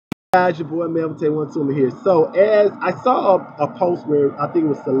Guys, your boy Melvin Tay12 here. So as I saw a post where I think it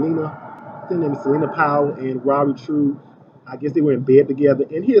was Celina, I think her name is Celina Powell and Ferrari Tru3. I guess they were in bed together.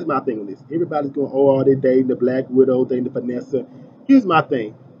 And here's my thing on this. Everybody's going, oh, are they dating the Black Widow, dating the Vanessa? Here's my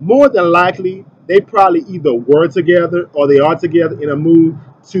thing. More than likely, they probably either were together or they are together in a move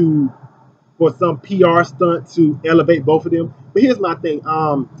for some PR stunt to elevate both of them. But here's my thing.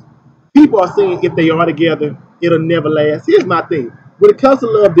 People are saying if they are together, it'll never last. Here's my thing. When it comes to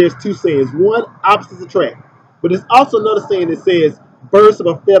love, there's two sayings. One, opposites attract. But there's also another saying that says birds of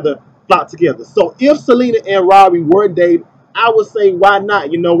a feather flock together. So if Celina and Robbie were dating, I would say why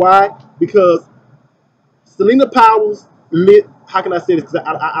not? You know why? Because Celina Powell's lit. How can I say this? Because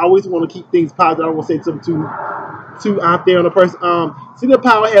I always want to keep things positive. I don't want to say something too out there on a person. Celina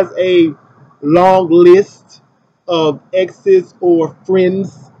Powell has a long list of exes or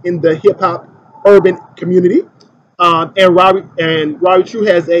friends in the hip hop urban community. And Robbie Tru3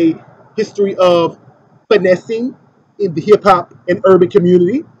 has a history of finessing in the hip hop and urban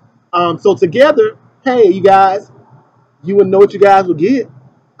community. So together, hey, you guys, you would know what you guys will get.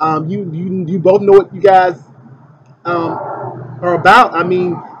 You both know what you guys are about. I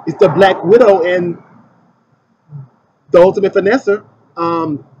mean, it's the Black Widow and the ultimate finesser.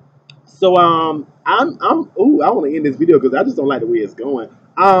 I want to end this video because I just don't like the way it's going.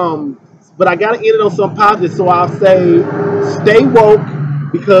 But I gotta end it on some positive, so I'll say stay woke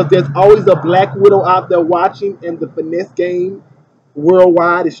because there's always a Black Widow out there watching, and the finesse game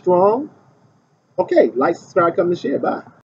worldwide is strong. Okay, like, subscribe, comment, and share. Bye.